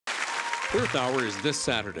Earth Hour is this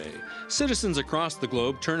Saturday. Citizens across the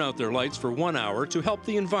globe turn out their lights for 1 hour to help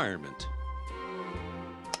the environment.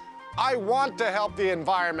 I want to help the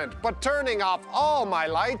environment, but turning off all my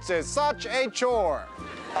lights is such a chore.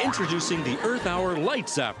 Introducing the Earth Hour Light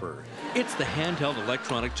Zapper. It's the handheld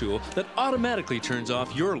electronic tool that automatically turns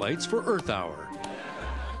off your lights for Earth Hour.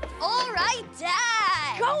 All right,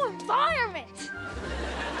 Dad! Go environment!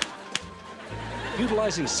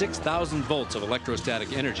 Utilizing 6,000 volts of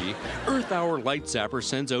electrostatic energy, Earth Hour Light Zapper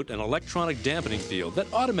sends out an electronic dampening field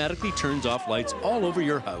that automatically turns off lights all over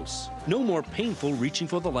your house. No more painful reaching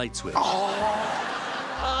for the light switch. Oh.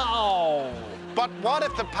 But what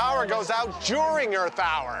if the power goes out during Earth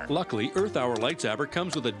Hour? Luckily, Earth Hour Light Zapper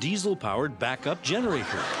comes with a diesel-powered backup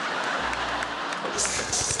generator.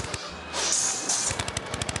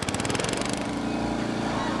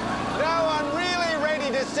 Now I'm really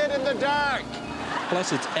ready to sit in the dark.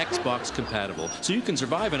 Plus, it's Xbox compatible, so you can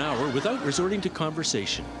survive an hour without resorting to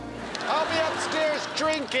conversation. I'll be upstairs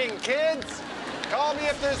drinking, kids. Call me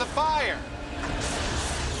if there's a fire.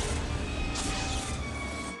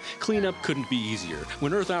 Cleanup couldn't be easier.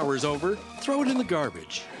 When Earth Hour is over, throw it in the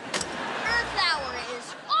garbage. Earth Hour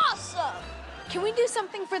is awesome! Can we do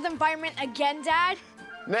something for the environment again, Dad?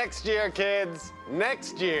 Next year, kids.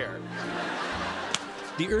 Next year.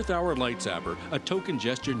 The Earth Hour Light Zapper, a token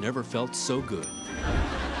gesture never felt so good.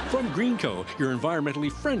 From Greenco, your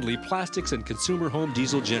environmentally friendly plastics and consumer home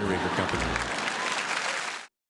diesel generator company.